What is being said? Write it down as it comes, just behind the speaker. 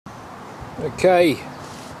Okay,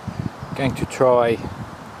 going to try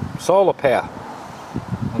solar power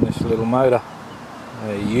on this little motor.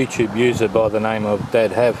 A YouTube user by the name of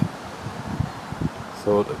Dad Have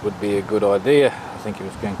thought it would be a good idea. I think he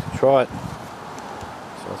was going to try it,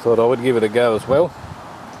 so I thought I would give it a go as well.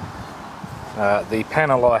 The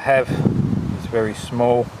panel I have is very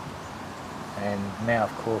small, and now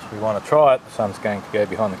of course we want to try it. The sun's going to go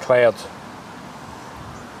behind the clouds,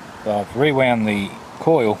 so I've rewound the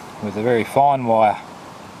coil with a very fine wire,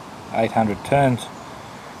 800 turns.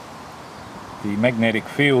 The magnetic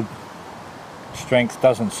field strength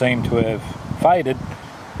doesn't seem to have faded,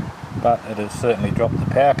 but it has certainly dropped the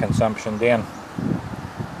power consumption down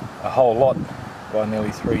a whole lot, by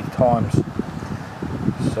nearly 3 times.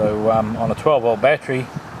 So on a 12 volt battery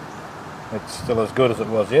it's still as good as it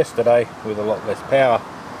was yesterday with a lot less power.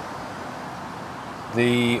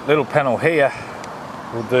 The little panel here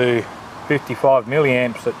will do 55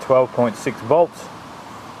 milliamps at 12.6 volts.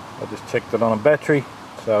 I just checked it on a battery,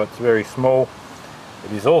 so it's very small.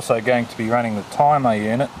 It is also going to be running the timer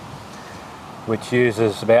unit, which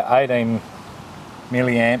uses about 18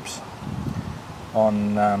 milliamps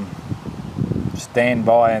on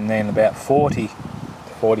standby, and then about 40 to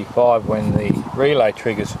 45 when the relay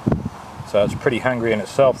triggers. So it's pretty hungry in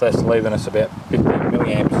itself. That's leaving us about 15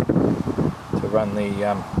 milliamps to run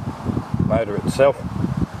the motor itself.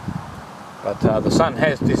 But the sun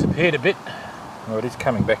has disappeared a bit. Well, it is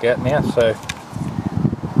coming back out now. So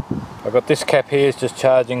I've got this cap here is just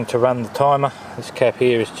charging to run the timer. This cap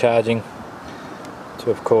here is charging to,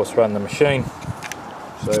 of course, run the machine.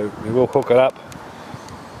 So we will hook it up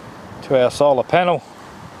to our solar panel.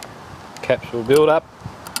 Caps will build up,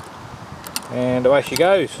 and away she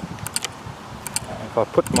goes. If I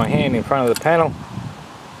put my hand in front of the panel,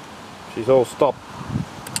 she's all stopped.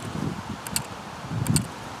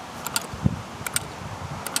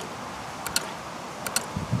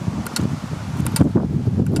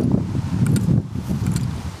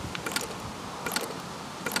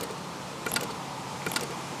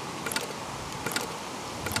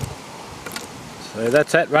 So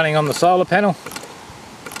that's that, running on the solar panel.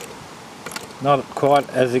 Not quite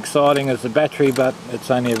as exciting as the battery, but it's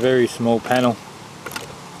only a very small panel,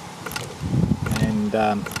 and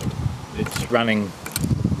it's running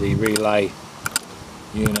the relay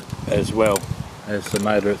unit as well as the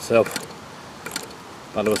motor itself.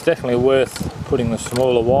 But it was definitely worth putting the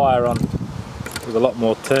smaller wire on with a lot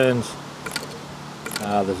more turns.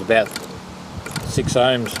 There's about 6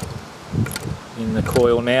 ohms in the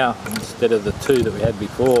coil now instead of the 2 that we had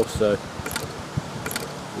before, so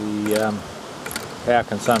the power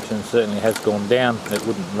consumption certainly has gone down. It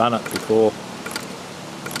wouldn't run it before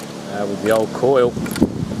with the old coil,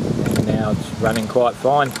 and now it's running quite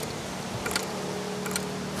fine.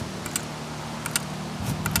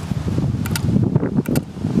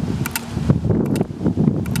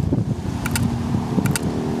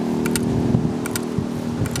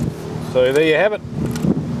 So there you have it.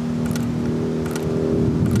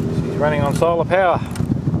 She's running on solar power,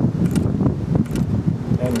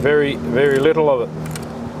 and very, very little of it.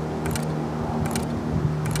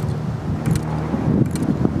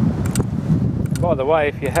 By the way,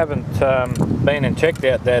 if you haven't been and checked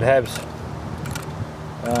out Dad Have's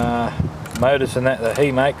motors and that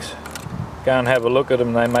he makes, go and have a look at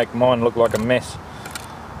them. They make mine look like a mess.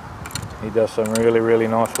 He does some really, really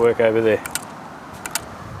nice work over there.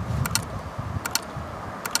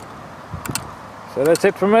 So that's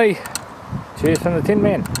it from me. Cheers from the Tin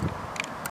Man.